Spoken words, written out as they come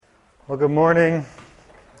Well, good morning.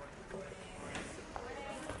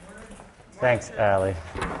 Thanks, Allie.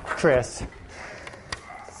 Chris.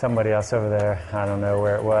 Somebody else over there. I don't know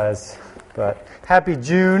where it was. But happy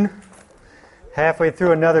June. Halfway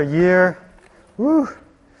through another year. Woo!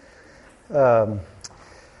 So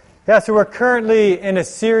we're currently in a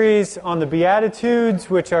series on the Beatitudes,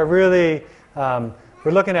 which are really, we're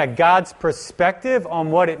looking at God's perspective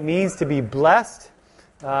on what it means to be blessed.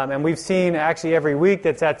 And we've seen actually every week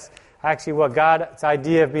that's actually what God's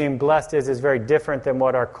idea of being blessed is very different than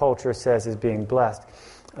what our culture says is being blessed.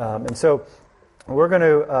 And so we're going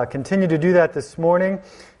to continue to do that this morning.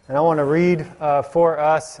 And I want to read for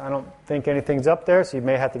us. I don't think anything's up there, so you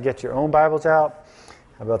may have to get your own Bibles out.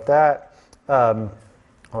 How about that?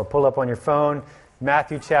 Or pull up on your phone.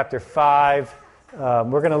 Matthew chapter 5. We're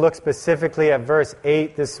going to look specifically at verse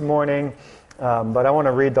 8 this morning. But I want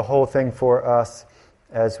to read the whole thing for us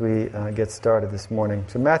as we get started this morning.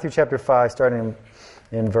 So Matthew chapter 5, starting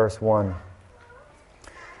in verse 1.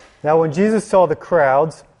 Now when Jesus saw the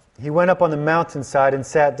crowds, he went up on the mountainside and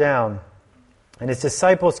sat down. And his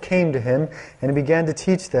disciples came to him, and he began to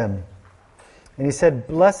teach them. And he said,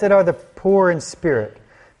 "Blessed are the poor in spirit,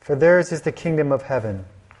 for theirs is the kingdom of heaven.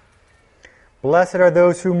 Blessed are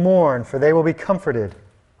those who mourn, for they will be comforted.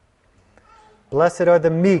 Blessed are the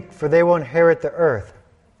meek, for they will inherit the earth.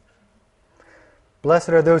 Blessed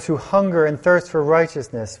are those who hunger and thirst for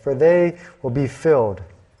righteousness, for they will be filled.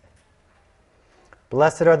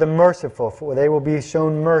 Blessed are the merciful, for they will be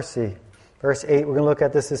shown mercy." Verse 8, we're going to look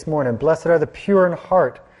at this morning. "Blessed are the pure in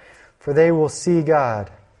heart, for they will see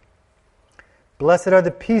God. Blessed are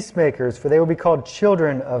the peacemakers, for they will be called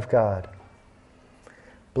children of God.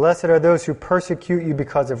 Blessed are those who persecute you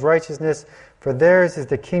because of righteousness, for theirs is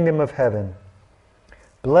the kingdom of heaven.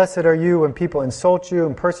 Blessed are you when people insult you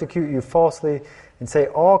and persecute you falsely and say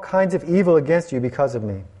all kinds of evil against you because of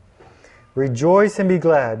me. Rejoice and be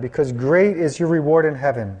glad, because great is your reward in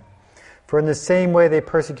heaven. For in the same way they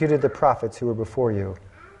persecuted the prophets who were before you.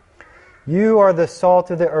 You are the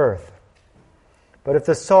salt of the earth. But if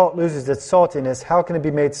the salt loses its saltiness, how can it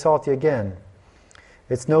be made salty again?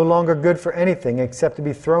 It's no longer good for anything except to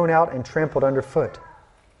be thrown out and trampled underfoot.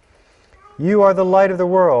 You are the light of the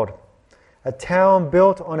world. A town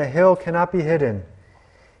built on a hill cannot be hidden.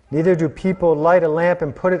 Neither do people light a lamp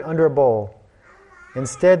and put it under a bowl.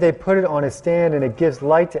 Instead, they put it on a stand, and it gives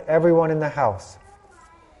light to everyone in the house.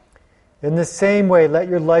 In the same way, let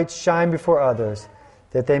your light shine before others,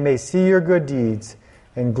 that they may see your good deeds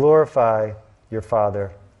and glorify your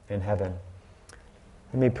Father in heaven."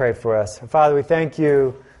 Let me pray for us. Father, we thank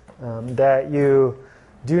you that you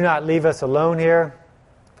do not leave us alone here.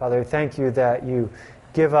 Father, we thank you that you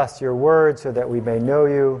give us your word so that we may know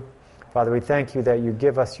you. Father, we thank you that you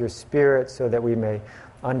give us your Spirit so that we may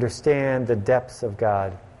understand the depths of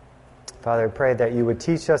God. Father, I pray that you would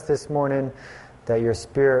teach us this morning, that your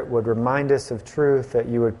Spirit would remind us of truth, that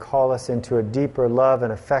you would call us into a deeper love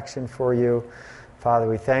and affection for you. Father,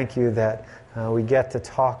 we thank you that we get to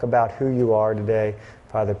talk about who you are today.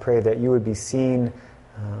 Father, pray that you would be seen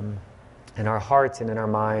in our hearts and in our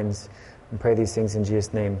minds. And pray these things in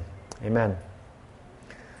Jesus' name. Amen.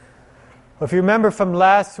 Well, if you remember from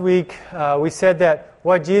last week, we said that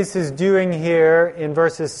what Jesus is doing here in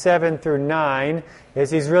verses 7 through 9 is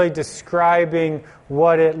he's really describing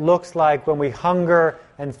what it looks like when we hunger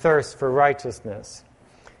and thirst for righteousness.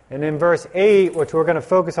 And in verse 8, which we're going to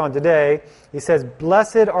focus on today, he says,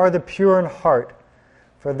 "Blessed are the pure in heart,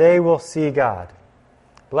 for they will see God."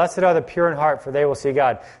 Blessed are the pure in heart, for they will see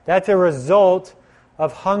God. That's a result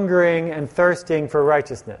of hungering and thirsting for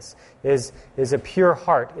righteousness, is a pure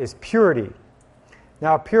heart, is purity.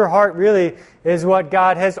 Now, a pure heart really is what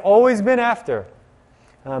God has always been after.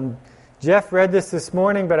 Jeff read this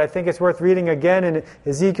morning, but I think it's worth reading again in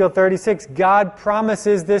Ezekiel 36. God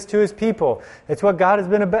promises this to his people. It's what God has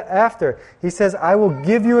been after. He says, "I will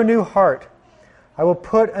give you a new heart. I will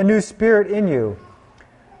put a new spirit in you.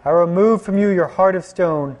 I will remove from you your heart of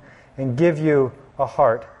stone and give you a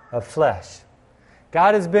heart of flesh."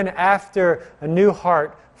 God has been after a new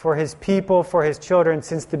heart for his people, for his children,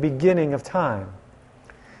 since the beginning of time.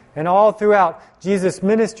 And all throughout Jesus'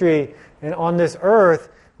 ministry and on this earth,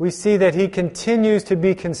 we see that he continues to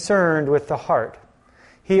be concerned with the heart.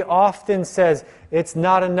 He often says it's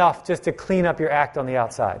not enough just to clean up your act on the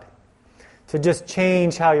outside, to just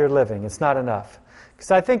change how you're living. It's not enough.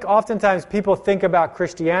 Because I think oftentimes people think about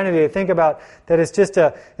Christianity, they think about that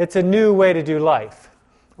it's a new way to do life.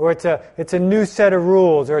 Or it's a new set of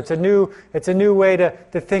rules, or it's a new way to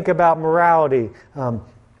think about morality.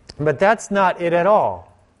 But that's not it at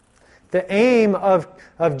all. The aim of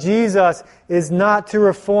Jesus is not to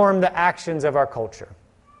reform the actions of our culture.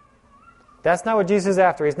 That's not what Jesus is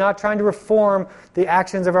after. He's not trying to reform the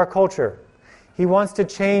actions of our culture. He wants to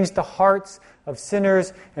change the hearts of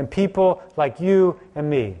sinners and people like you and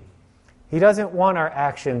me. He doesn't want our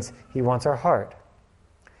actions. He wants our heart.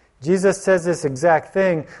 Jesus says this exact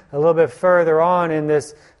thing a little bit further on in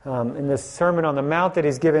this Sermon on the Mount that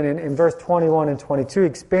he's given in verse 21 and 22. He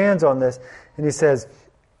expands on this, and he says,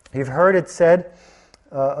 "You've heard it said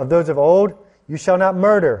of those of old, 'You shall not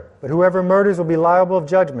murder, but whoever murders will be liable of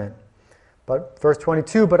judgment.' But verse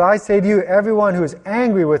 22, 'But I say to you, everyone who is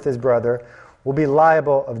angry with his brother will be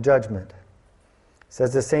liable of judgment.'" It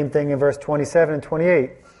says the same thing in verse 27 and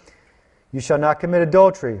 28. "You shall not commit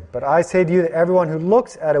adultery, but I say to you that everyone who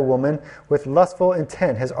looks at a woman with lustful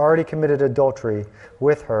intent has already committed adultery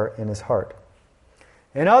with her in his heart."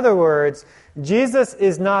 In other words, Jesus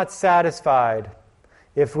is not satisfied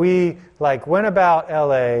if we went about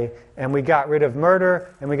LA and we got rid of murder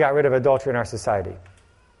and we got rid of adultery in our society.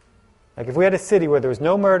 If we had a city where there was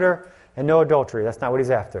no murder and no adultery, that's not what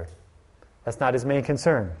he's after. That's not his main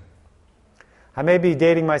concern. I may be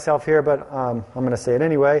dating myself here, but I'm going to say it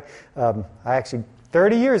anyway. I actually,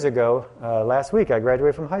 30 years ago, last week, I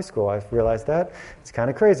graduated from high school. I realized that. It's kind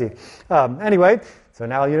of crazy. Anyway, so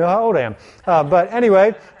now you know how old I am. But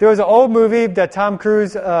anyway, there was an old movie that Tom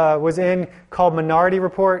Cruise was in called Minority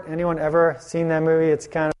Report. Anyone ever seen that movie? It's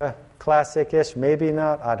kind of classic-ish, maybe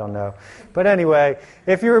not, I don't know. But anyway,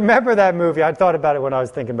 if you remember that movie, I thought about it when I was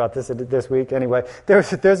thinking about this week. Anyway,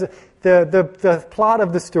 the plot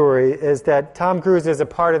of the story is that Tom Cruise is a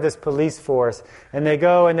part of this police force, and they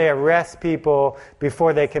go and they arrest people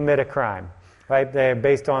before they commit a crime. Right? They're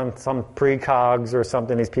based on some precogs or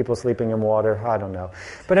something, these people sleeping in water, I don't know.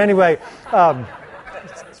 But anyway,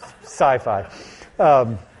 sci-fi.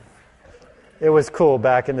 It was cool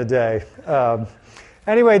back in the day.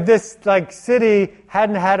 Anyway, this city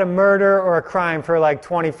hadn't had a murder or a crime for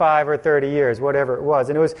 25 or 30 years, whatever it was.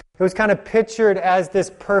 And it was kind of pictured as this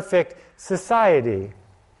perfect society.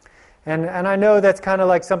 And I know that's kind of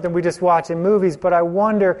like something we just watch in movies, but I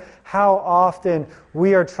wonder how often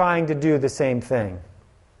we are trying to do the same thing.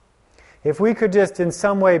 If we could just in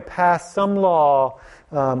some way pass some law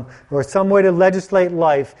or some way to legislate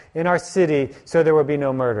life in our city so there would be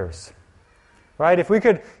no murders. Right? If we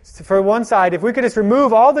could, for one side, if we could just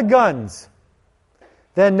remove all the guns,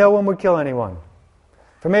 then no one would kill anyone.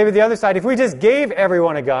 For maybe the other side, if we just gave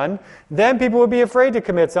everyone a gun, then people would be afraid to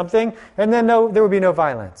commit something, and then there would be no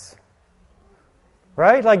violence.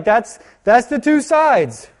 Right? That's the two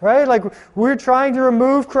sides. Right? We're trying to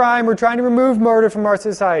remove crime, we're trying to remove murder from our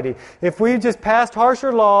society. If we just passed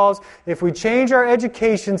harsher laws, if we change our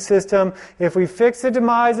education system, if we fix the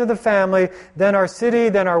demise of the family, then our city,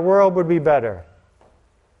 then our world would be better.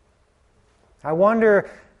 I wonder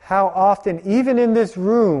how often, even in this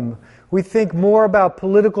room, we think more about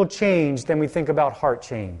political change than we think about heart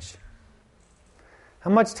change.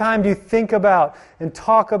 How much time do you think about and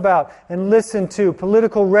talk about and listen to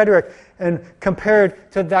political rhetoric and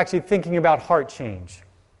compared to actually thinking about heart change?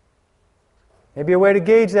 Maybe a way to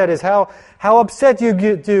gauge that is how upset you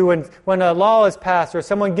do when a law is passed or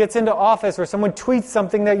someone gets into office or someone tweets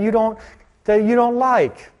something that you don't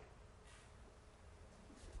like.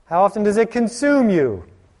 How often does it consume you?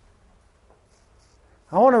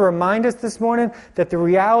 I want to remind us this morning that the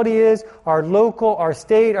reality is our local, our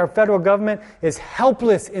state, our federal government is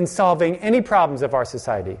helpless in solving any problems of our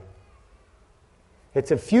society.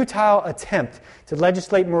 It's a futile attempt to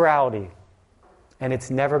legislate morality, and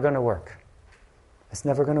it's never going to work. It's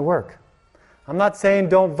never going to work. I'm not saying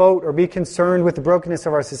don't vote or be concerned with the brokenness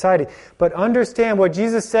of our society, but understand what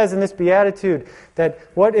Jesus says in this beatitude, that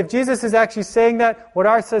if Jesus is actually saying that, what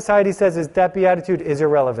our society says is that beatitude is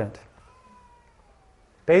irrelevant.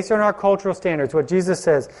 Based on our cultural standards, what Jesus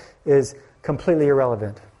says is completely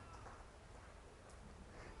irrelevant.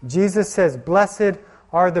 Jesus says, "Blessed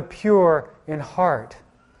are the pure in heart."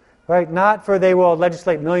 Right? Not for they will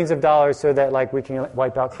legislate millions of dollars so that we can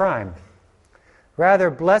wipe out crime.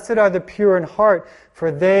 Rather, blessed are the pure in heart,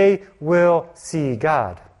 for they will see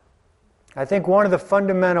God. I think one of the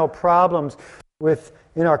fundamental problems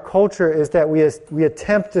in our culture is that we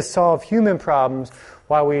attempt to solve human problems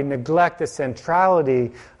while we neglect the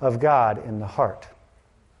centrality of God in the heart.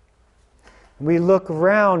 We look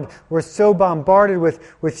around, we're so bombarded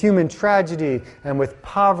with human tragedy and with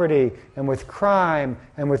poverty and with crime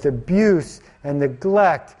and with abuse and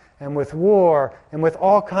neglect and with war and with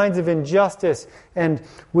all kinds of injustice. And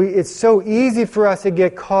it's so easy for us to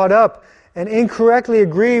get caught up and incorrectly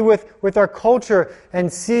agree with our culture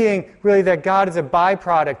and seeing really that God is a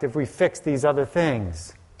byproduct if we fix these other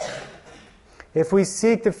things. If we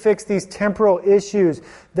seek to fix these temporal issues,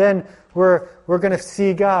 then we're going to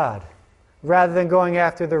see God. rather than going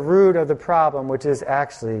after the root of the problem, which is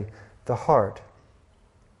actually the heart.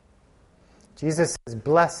 Jesus says,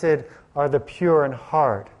 "Blessed are the pure in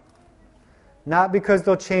heart." Not because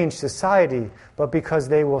they'll change society, but because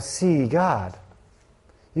they will see God.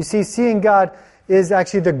 You see, seeing God is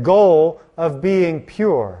actually the goal of being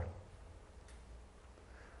pure.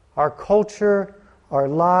 Our culture, our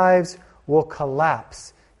lives will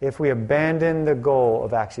collapse if we abandon the goal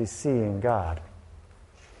of actually seeing God.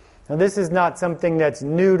 Now, this is not something that's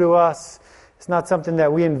new to us. It's not something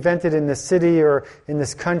that we invented in this city or in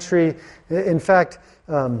this country. In fact,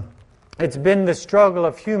 it's been the struggle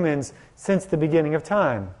of humans since the beginning of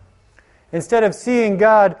time. Instead of seeing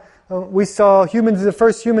God, the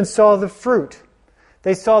first humans saw the fruit.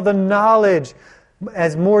 They saw the knowledge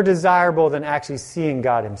as more desirable than actually seeing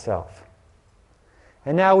God Himself.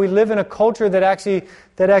 And now we live in a culture that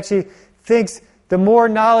actually thinks the more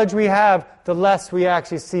knowledge we have, the less we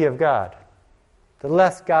actually see of God. The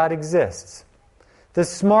less God exists. The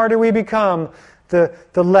smarter we become, the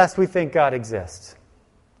less we think God exists.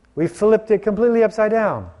 We flipped it completely upside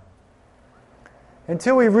down.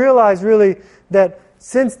 Until we realize really that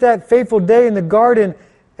since that fateful day in the garden,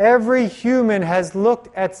 every human has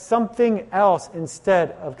looked at something else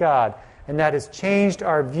instead of God. And that has changed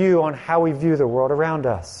our view on how we view the world around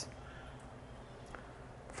us.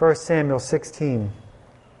 1 Samuel 16,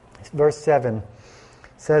 verse 7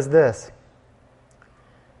 says this: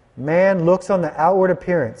 "Man looks on the outward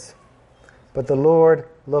appearance, but the Lord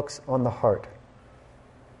looks on the heart."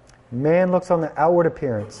 Man looks on the outward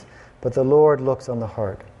appearance, but the Lord looks on the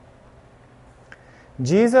heart.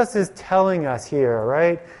 Jesus is telling us here,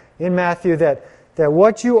 right, in Matthew, that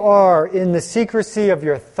what you are in the secrecy of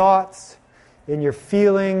your thoughts, in your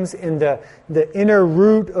feelings, in the inner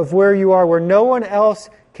root of where you are, where no one else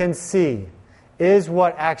can see, is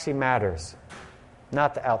what actually matters,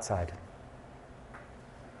 not the outside.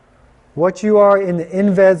 What you are in the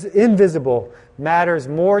invisible matters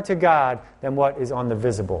more to God than what is on the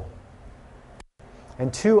visible.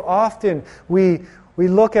 And too often we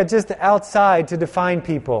look at just the outside to define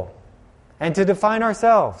people and to define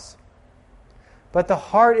ourselves. But the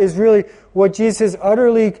heart is really what is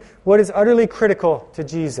utterly critical to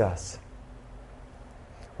Jesus.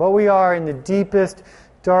 What we are in the deepest,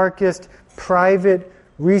 darkest, private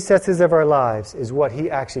recesses of our lives is what He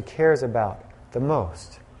actually cares about the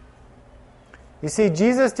most. You see,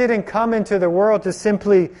 Jesus didn't come into the world to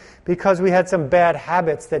simply because we had some bad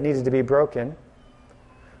habits that needed to be broken,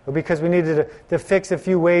 or because we needed to fix a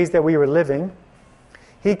few ways that we were living.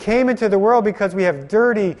 He came into the world because we have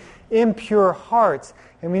dirty, impure hearts,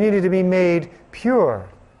 and we needed to be made pure.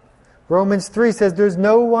 Romans 3 says, "There's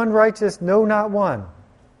no one righteous, no, not one."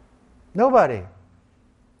 Nobody.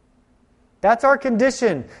 That's our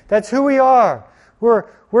condition. That's who we are.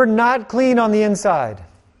 We're not clean on the inside.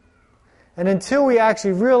 And until we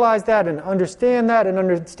actually realize that and understand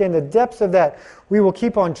the depths of that, we will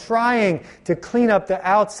keep on trying to clean up the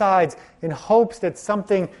outsides in hopes that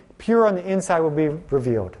something pure on the inside will be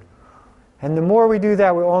revealed. And the more we do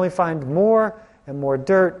that, we'll only find more and more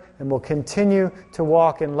dirt, and we'll continue to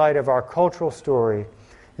walk in light of our cultural story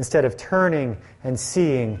instead of turning and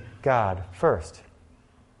seeing God first.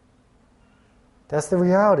 That's the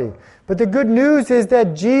reality. But the good news is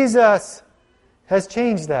that Jesus has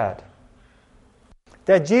changed that.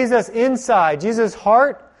 That Jesus' inside, Jesus'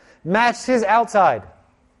 heart, matched His outside.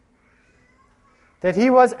 That He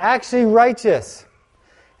was actually righteous.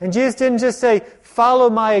 And Jesus didn't just say, "Follow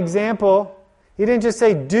my example." He didn't just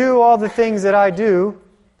say, "Do all the things that I do."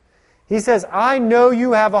 He says, "I know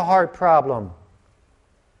you have a heart problem.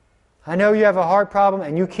 I know you have a heart problem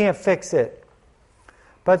and you can't fix it.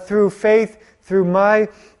 But through faith, through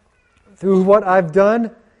what I've done,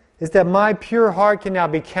 is that my pure heart can now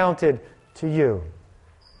be counted to you.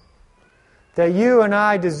 That you and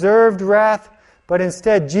I deserved wrath, but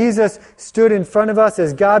instead Jesus stood in front of us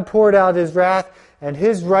as God poured out His wrath, and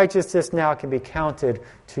His righteousness now can be counted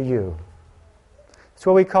to you." It's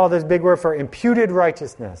what we call this big word for imputed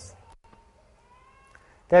righteousness.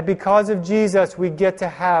 That because of Jesus, we get to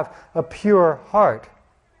have a pure heart.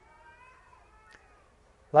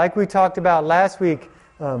 Like we talked about last week,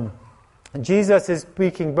 Jesus is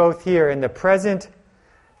speaking both here in the present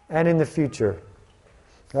and in the future.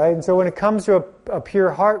 Right? And so when it comes to a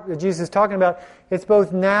pure heart that Jesus is talking about, it's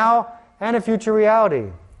both now and a future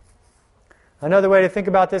reality. Another way to think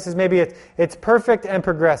about this is maybe it's perfect and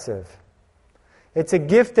progressive. It's a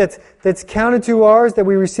gift that's counted to ours that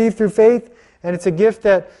we receive through faith, and it's a gift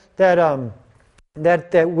that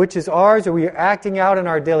which is ours, or we are acting out in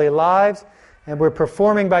our daily lives, and we're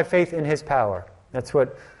performing by faith in His power. That's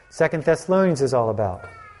what 2 Thessalonians is all about.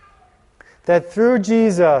 that through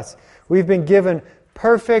Jesus we've been given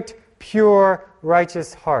perfect, pure,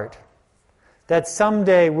 righteous heart that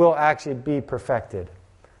someday will actually be perfected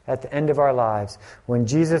at the end of our lives. When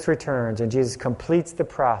Jesus returns and Jesus completes the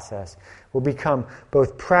process, we'll become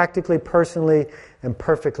both practically, personally, and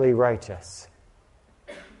perfectly righteous.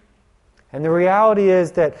 And the reality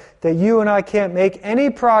is that you and I can't make any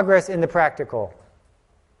progress in the practical.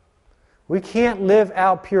 We can't live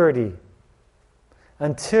out purity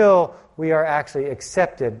until we are actually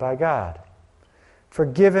accepted by God,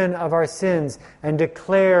 forgiven of our sins, and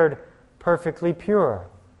declared perfectly pure.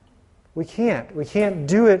 We can't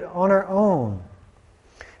do it on our own.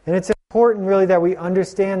 And it's important really that we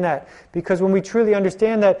understand that, because when we truly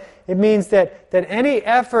understand that, it means that any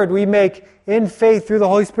effort we make in faith through the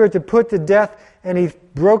Holy Spirit to put to death any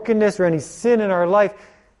brokenness or any sin in our life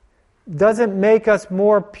doesn't make us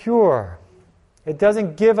more pure. It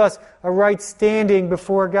doesn't give us a right standing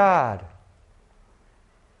before God.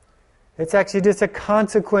 It's actually just a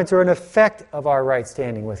consequence or an effect of our right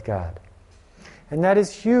standing with God. And that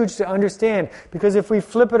is huge to understand, because if we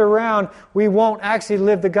flip it around, we won't actually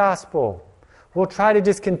live the gospel. We'll try to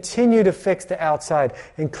just continue to fix the outside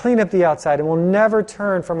and clean up the outside, and we'll never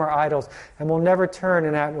turn from our idols, and we'll never turn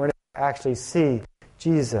and actually see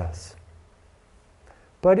Jesus.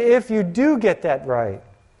 But if you do get that right,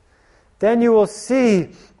 then you will see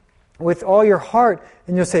with all your heart,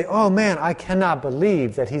 and you'll say, oh man, I cannot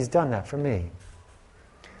believe that He's done that for me.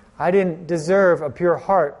 I didn't deserve a pure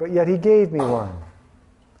heart, but yet He gave me one.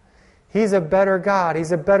 He's a better God.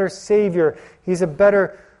 He's a better Savior. He's a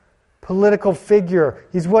better political figure.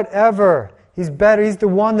 He's whatever. He's better. He's the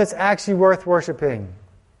one that's actually worth worshiping.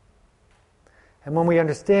 And when we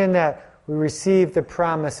understand that, we receive the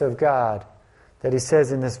promise of God that He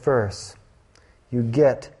says in this verse, you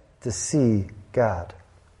get to see God.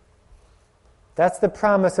 That's the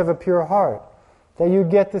promise of a pure heart, that you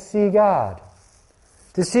get to see God.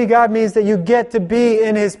 To see God means that you get to be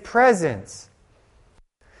in His presence.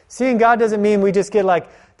 Seeing God doesn't mean we just get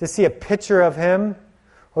to see a picture of Him,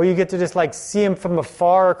 or you get to just see Him from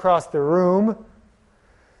afar across the room.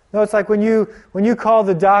 No, it's like when you call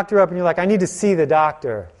the doctor up and you're like, I need to see the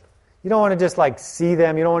doctor. You don't want to just see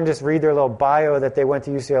them. You don't want to just read their little bio that they went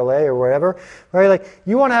to UCLA or whatever. Right?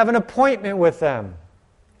 You want to have an appointment with them.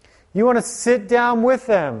 You want to sit down with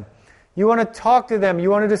them. You want to talk to them. You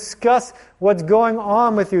want to discuss what's going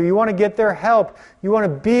on with you. You want to get their help. You want to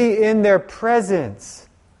be in their presence.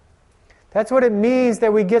 That's what it means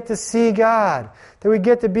that we get to see God, that we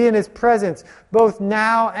get to be in His presence, both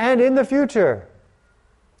now and in the future.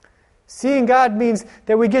 Seeing God means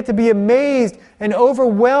that we get to be amazed and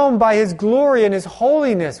overwhelmed by His glory and His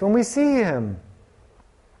holiness when we see Him.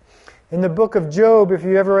 In the book of Job, if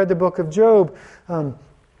you ever read the book of Job,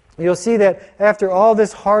 you'll see that after all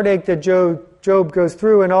this heartache that Job goes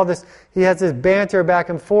through and all this, he has this banter back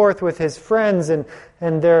and forth with his friends, and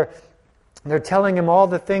they're telling him all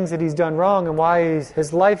the things that he's done wrong and why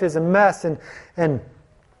his life is a mess. And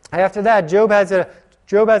after that, Job has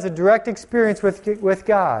a direct experience with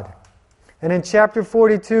God. And in chapter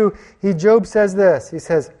 42, Job says this. He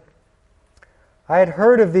says, I had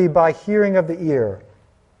heard of thee by hearing of the ear,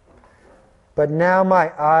 but now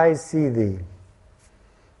my eyes see thee.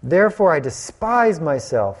 Therefore I despise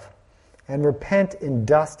myself and repent in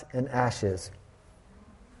dust and ashes.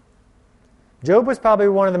 Job was probably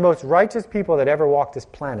one of the most righteous people that ever walked this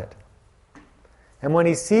planet. And when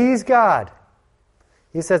he sees God,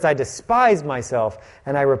 he says, I despise myself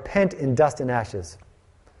and I repent in dust and ashes.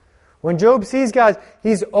 When Job sees God,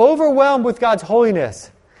 he's overwhelmed with God's holiness,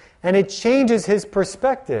 and it changes his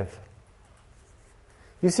perspective.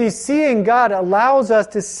 You see, seeing God allows us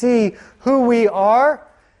to see who we are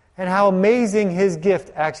and how amazing His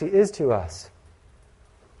gift actually is to us.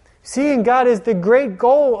 Seeing God is the great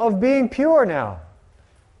goal of being pure now.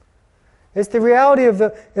 It's the reality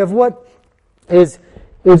of what is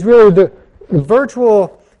really the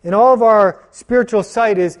virtual in all of our spiritual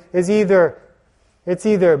sight is either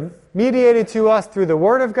mediated to us through the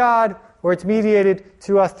Word of God, or it's mediated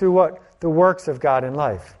to us through the works of God in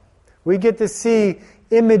life. We get to see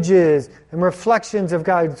images and reflections of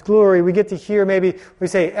God's glory. We get to hear, maybe we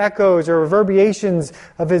say echoes or reverberations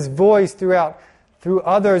of His voice through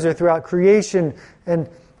others or throughout creation.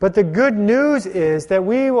 But the good news is that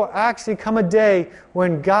we will actually come a day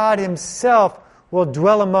when God Himself will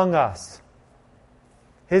dwell among us.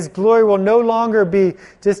 His glory will no longer be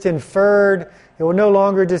just inferred. It will no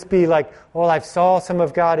longer just be like, oh, I saw some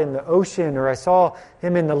of God in the ocean, or I saw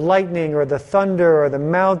Him in the lightning, or the thunder, or the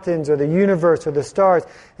mountains, or the universe, or the stars.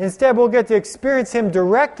 Instead, we'll get to experience Him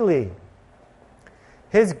directly.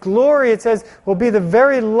 His glory, it says, will be the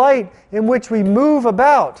very light in which we move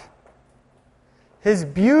about. His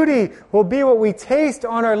beauty will be what we taste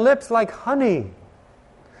on our lips like honey.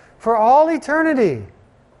 For all eternity,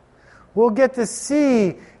 we'll get to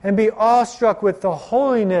see and be awestruck with the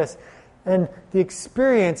holiness and the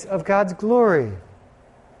experience of God's glory.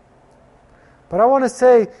 But I want to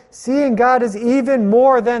say, seeing God is even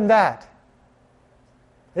more than that.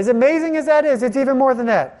 As amazing as that is, it's even more than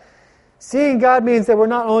that. Seeing God means that we're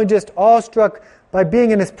not only just awestruck by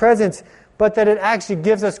being in His presence, but that it actually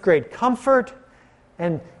gives us great comfort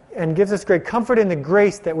and gives us great comfort in the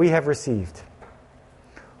grace that we have received.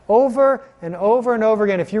 Over and over and over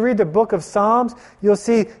again, if you read the book of Psalms, you'll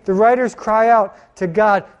see the writers cry out to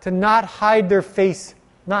God to not hide their face,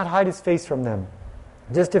 not hide His face from them.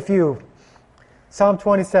 Just a few. Psalm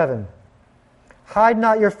 27. Hide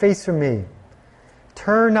not your face from me.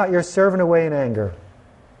 Turn not your servant away in anger.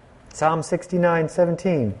 Psalm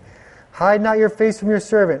 69:17. Hide not your face from your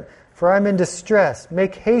servant, for I am in distress.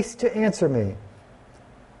 Make haste to answer me.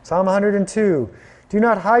 Psalm 102. Do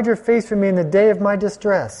not hide your face from me in the day of my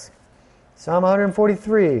distress. Psalm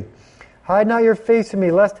 143. Hide not your face from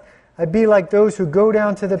me, lest I be like those who go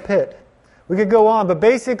down to the pit. We could go on, but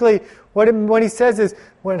basically what he says is,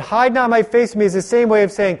 when hide not my face from me is the same way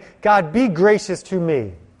of saying, God, be gracious to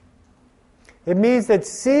me. It means that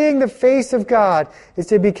seeing the face of God is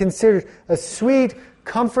to be considered a sweet,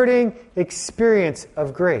 comforting experience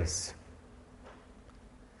of grace.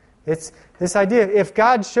 It's this idea, if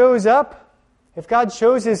God shows up, if God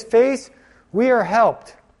shows His face, we are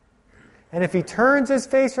helped. And if He turns His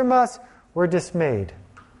face from us, we're dismayed.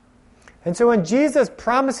 And so when Jesus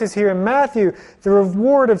promises here in Matthew the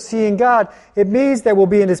reward of seeing God, it means that we'll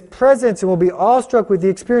be in His presence and we'll be awestruck with the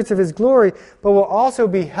experience of His glory, but we'll also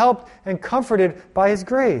be helped and comforted by His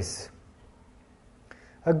grace.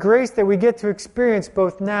 A grace that we get to experience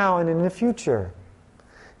both now and in the future.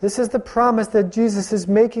 This is the promise that Jesus is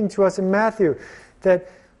making to us in Matthew, that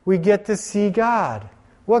we get to see God.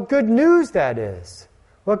 What good news that is.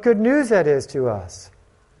 What good news that is to us.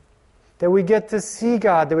 That we get to see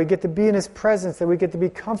God, that we get to be in His presence, that we get to be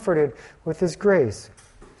comforted with His grace.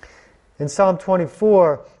 In Psalm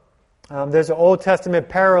 24, there's an Old Testament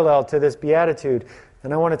parallel to this beatitude,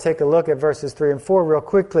 and I want to take a look at verses 3 and 4 real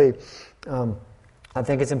quickly. I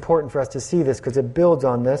think it's important for us to see this because it builds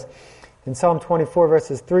on this. In Psalm 24,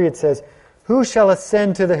 verses 3, it says, Who shall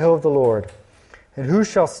ascend to the hill of the Lord, and who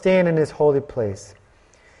shall stand in His holy place?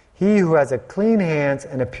 He who has a clean hands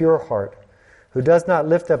and a pure heart, who does not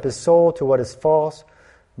lift up his soul to what is false,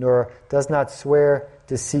 nor does not swear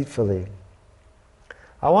deceitfully.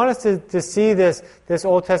 I want us to see this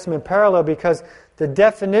Old Testament parallel because the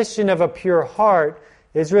definition of a pure heart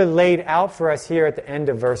is really laid out for us here at the end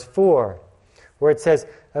of verse 4, where it says,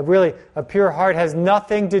 really, a pure heart has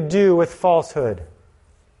nothing to do with falsehood.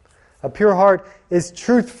 A pure heart is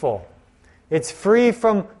truthful. It's free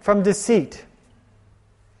from deceit.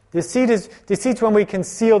 Deceit's when we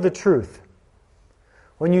conceal the truth.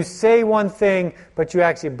 When you say one thing, but you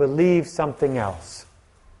actually believe something else.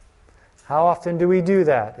 How often do we do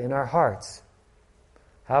that in our hearts?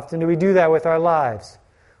 How often do we do that with our lives?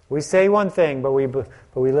 We say one thing, but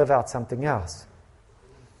we live out something else.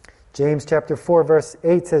 James chapter 4, verse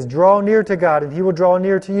 8 says, Draw near to God, and He will draw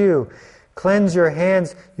near to you. Cleanse your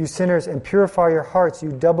hands, you sinners, and purify your hearts,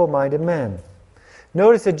 you double-minded men.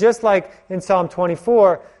 Notice that just like in Psalm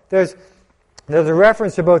 24, there's a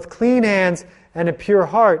reference to both clean hands and a pure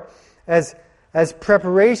heart as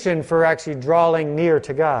preparation for actually drawing near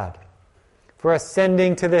to God, for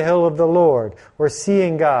ascending to the hill of the Lord, or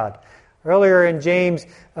seeing God. Earlier in James,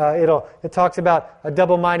 it talks about a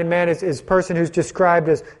double-minded man is a person who's described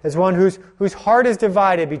as one whose heart is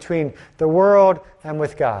divided between the world and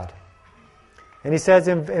with God. And he says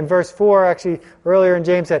in verse 4, actually earlier in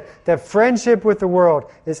James, that friendship with the world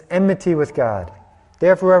is enmity with God.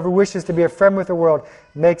 Therefore, whoever wishes to be a friend with the world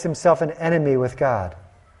makes himself an enemy with God.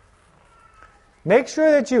 Make sure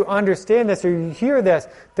that you understand this or you hear this.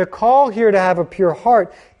 The call here to have a pure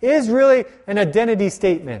heart is really an identity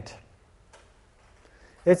statement.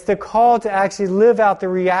 It's the call to actually live out the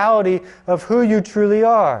reality of who you truly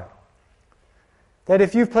are. That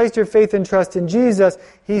if you've placed your faith and trust in Jesus,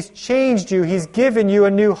 He's changed you. He's given you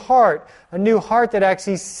a new heart that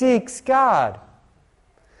actually seeks God.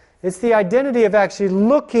 It's the identity of actually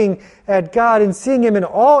looking at God and seeing Him in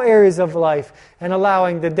all areas of life and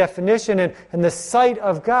allowing the definition and the sight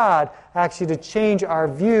of God actually to change our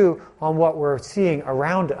view on what we're seeing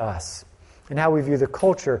around us and how we view the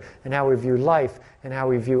culture and how we view life and how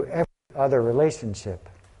we view every other relationship.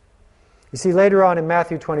 You see, later on in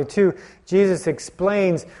Matthew 22, Jesus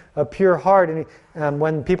explains a pure heart, and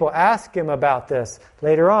when people ask him about this,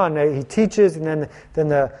 later on, he teaches, and then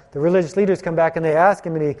the religious leaders come back and they ask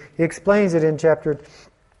him, and he explains it in chapter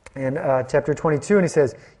 22, and he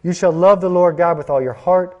says, "You shall love the Lord God with all your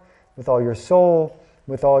heart, with all your soul,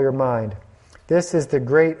 with all your mind. This is the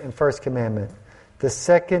great and first commandment. The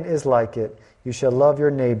second is like it. You shall love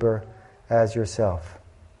your neighbor as yourself."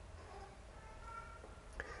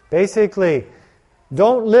 Basically,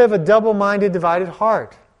 don't live a double-minded, divided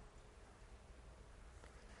heart.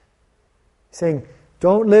 He's saying,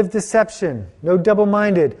 don't live deception, no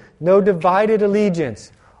double-minded, no divided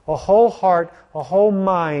allegiance. A whole heart, a whole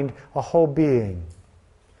mind, a whole being.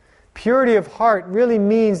 Purity of heart really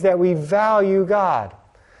means that we value God,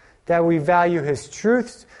 that we value His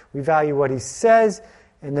truths, we value what He says,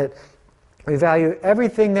 and that we value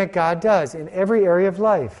everything that God does in every area of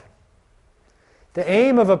life. The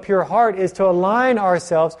aim of a pure heart is to align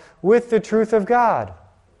ourselves with the truth of God.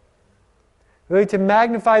 Really to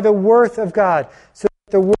magnify the worth of God so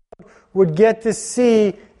that the world would get to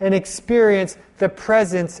see and experience the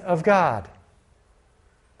presence of God.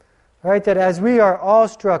 Right? That as we are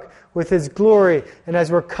awestruck with His glory and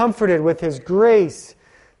as we're comforted with His grace,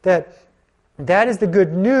 that is the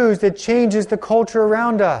good news that changes the culture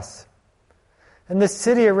around us. And the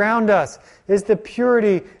city around us is the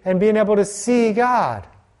purity and being able to see God.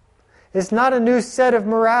 It's not a new set of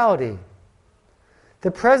morality.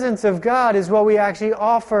 The presence of God is what we actually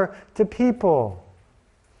offer to people.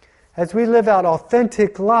 As we live out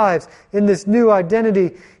authentic lives in this new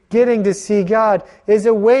identity, getting to see God is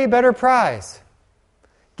a way better prize.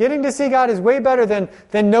 Getting to see God is way better than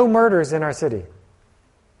no murders in our city,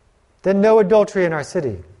 than no adultery in our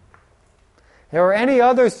city, or any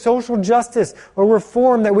other social justice or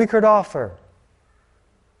reform that we could offer.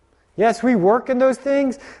 Yes, we work in those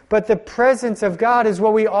things, but the presence of God is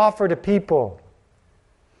what we offer to people.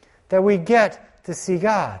 That we get to see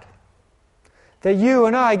God. That you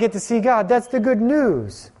and I get to see God. That's the good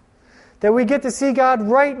news. That we get to see God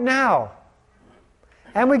right now.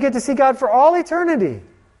 And we get to see God for all eternity.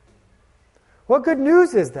 What good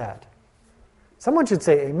news is that? Someone should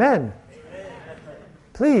say amen.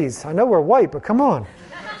 Please, I know we're white, but come on.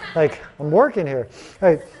 I'm working here.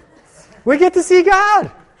 Right. We get to see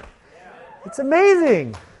God. It's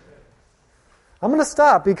amazing. I'm going to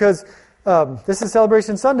stop because this is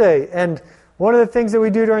Celebration Sunday, and one of the things that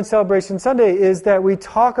we do during Celebration Sunday is that we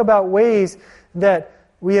talk about ways that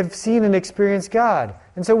we have seen and experienced God.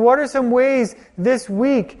 And so what are some ways this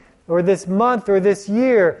week, or this month, or this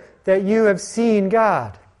year that you have seen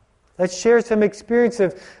God? Let's share some experience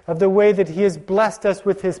of the way that He has blessed us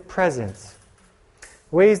with His presence.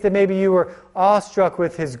 Ways that maybe you were awestruck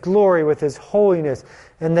with His glory, with His holiness,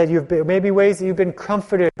 and that maybe ways that you've been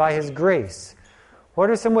comforted by His grace. What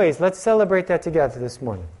are some ways? Let's celebrate that together this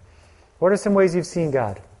morning. What are some ways you've seen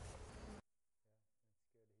God?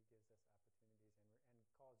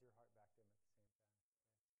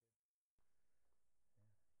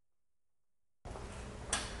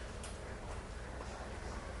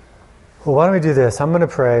 Well, why don't we do this? I'm going to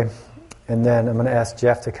pray, and then I'm going to ask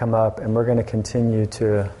Jeff to come up, and we're going to continue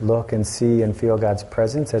to look and see and feel God's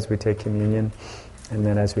presence as we take communion, and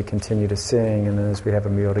then as we continue to sing, and then as we have a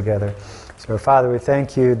meal together. So, Father, we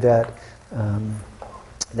thank You that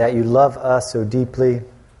You love us so deeply.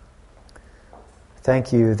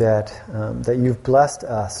 Thank You that You've blessed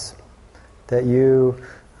us, that You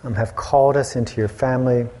have called us into Your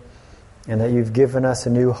family, and that You've given us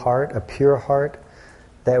a new heart, a pure heart,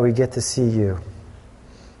 that we get to see You,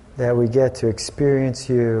 that we get to experience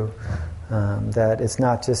You, that it's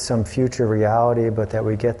not just some future reality, but that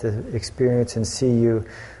we get to experience and see You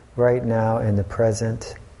right now in the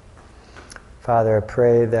present. Father, I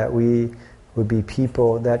pray that we would be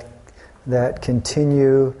people that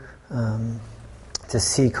continue to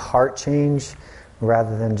seek heart change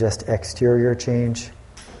rather than just exterior change.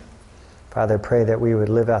 Father, I pray that we would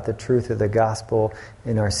live out the truth of the gospel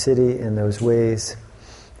in our city in those ways.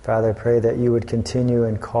 Father, I pray that You would continue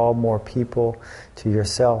and call more people to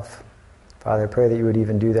Yourself. Father, I pray that You would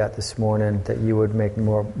even do that this morning, that You would make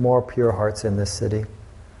more pure hearts in this city.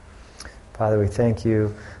 Father, we thank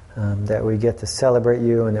You that we get to celebrate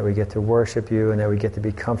You, and that we get to worship You, and that we get to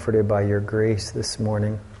be comforted by Your grace this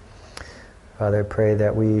morning. Father, I pray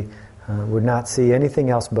that we would not see anything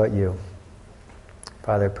else but You.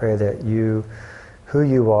 Father, I pray that who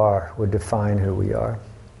You are, would define who we are.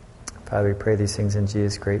 Father, we pray these things in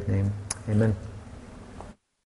Jesus' great name. Amen.